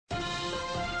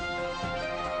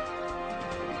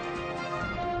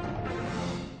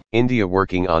India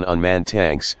working on unmanned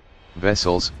tanks,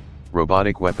 vessels,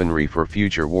 robotic weaponry for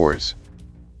future wars.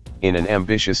 In an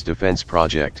ambitious defense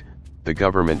project, the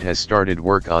government has started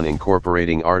work on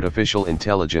incorporating artificial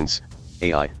intelligence,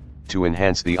 AI, to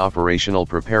enhance the operational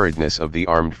preparedness of the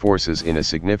armed forces in a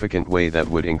significant way that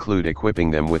would include equipping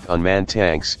them with unmanned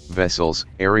tanks, vessels,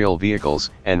 aerial vehicles,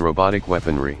 and robotic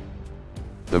weaponry.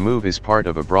 The move is part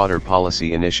of a broader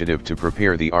policy initiative to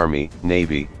prepare the Army,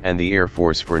 Navy, and the Air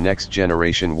Force for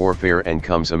next-generation warfare and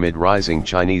comes amid rising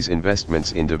Chinese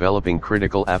investments in developing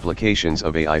critical applications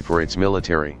of AI for its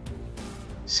military.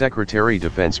 Secretary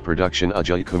Defense Production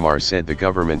Ajay Kumar said the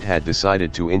government had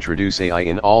decided to introduce AI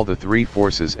in all the three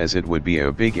forces as it would be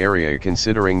a big area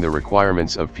considering the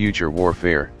requirements of future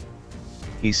warfare.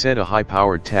 He said a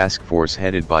high-powered task force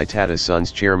headed by Tata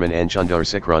Sons chairman N.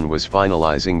 Chandrasekaran was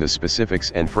finalizing the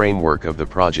specifics and framework of the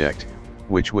project,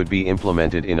 which would be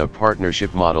implemented in a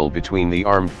partnership model between the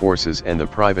armed forces and the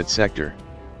private sector.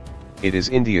 It is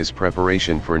India's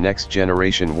preparation for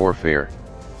next-generation warfare.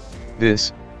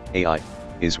 This, AI,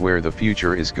 is where the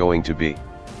future is going to be.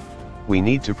 We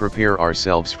need to prepare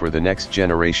ourselves for the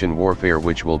next-generation warfare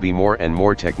which will be more and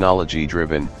more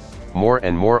technology-driven, more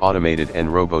and more automated and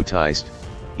robotized,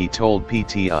 he told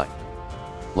PTI.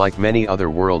 Like many other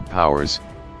world powers,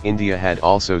 India had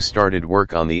also started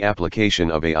work on the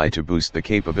application of AI to boost the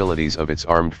capabilities of its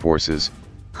armed forces,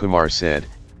 Kumar said,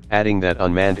 adding that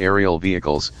unmanned aerial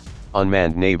vehicles,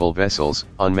 unmanned naval vessels,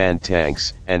 unmanned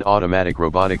tanks, and automatic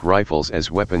robotic rifles as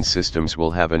weapons systems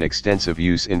will have an extensive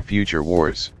use in future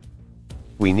wars.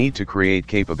 We need to create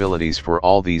capabilities for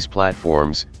all these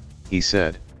platforms, he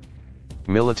said.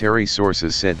 Military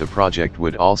sources said the project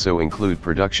would also include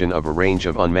production of a range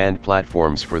of unmanned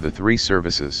platforms for the three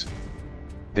services.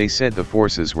 They said the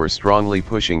forces were strongly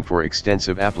pushing for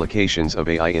extensive applications of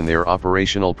AI in their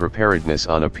operational preparedness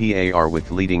on a par with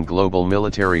leading global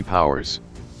military powers.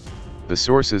 The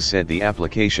sources said the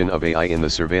application of AI in the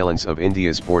surveillance of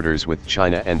India's borders with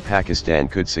China and Pakistan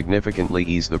could significantly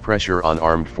ease the pressure on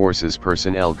armed forces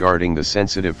personnel guarding the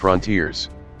sensitive frontiers.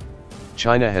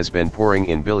 China has been pouring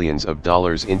in billions of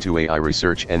dollars into AI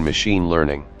research and machine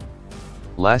learning.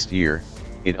 Last year,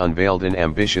 it unveiled an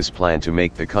ambitious plan to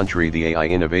make the country the AI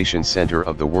innovation center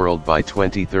of the world by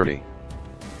 2030.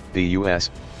 The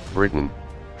US, Britain,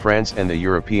 France and the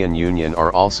European Union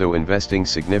are also investing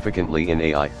significantly in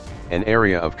AI, an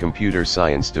area of computer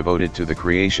science devoted to the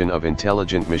creation of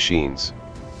intelligent machines.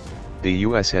 The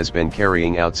US has been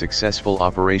carrying out successful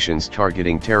operations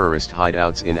targeting terrorist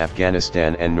hideouts in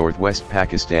Afghanistan and northwest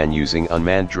Pakistan using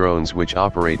unmanned drones which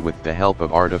operate with the help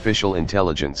of artificial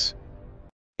intelligence.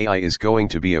 AI is going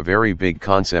to be a very big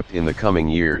concept in the coming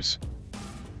years.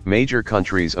 Major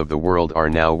countries of the world are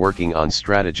now working on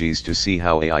strategies to see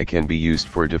how AI can be used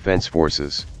for defense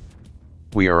forces.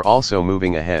 We are also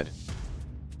moving ahead.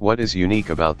 What is unique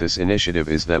about this initiative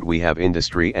is that we have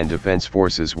industry and defense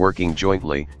forces working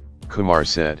jointly, Kumar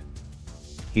said.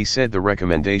 He said the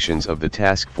recommendations of the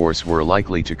task force were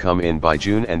likely to come in by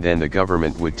June and then the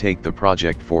government would take the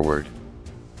project forward.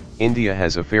 India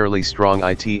has a fairly strong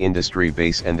IT industry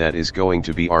base and that is going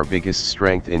to be our biggest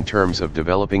strength in terms of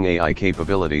developing AI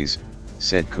capabilities,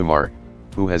 said Kumar,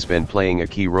 who has been playing a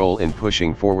key role in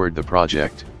pushing forward the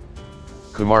project.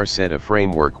 Kumar said a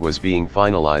framework was being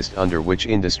finalized under which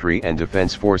industry and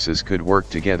defense forces could work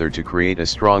together to create a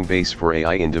strong base for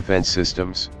AI in defense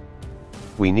systems.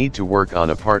 We need to work on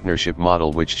a partnership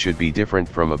model which should be different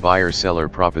from a buyer-seller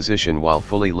proposition while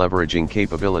fully leveraging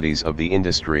capabilities of the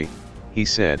industry, he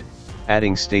said,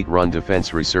 adding state-run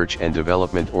Defense Research and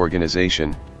Development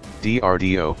Organization,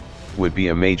 DRDO, would be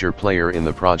a major player in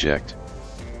the project.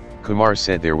 Kumar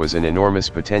said there was an enormous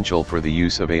potential for the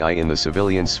use of AI in the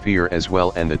civilian sphere as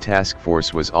well and the task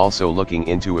force was also looking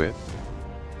into it.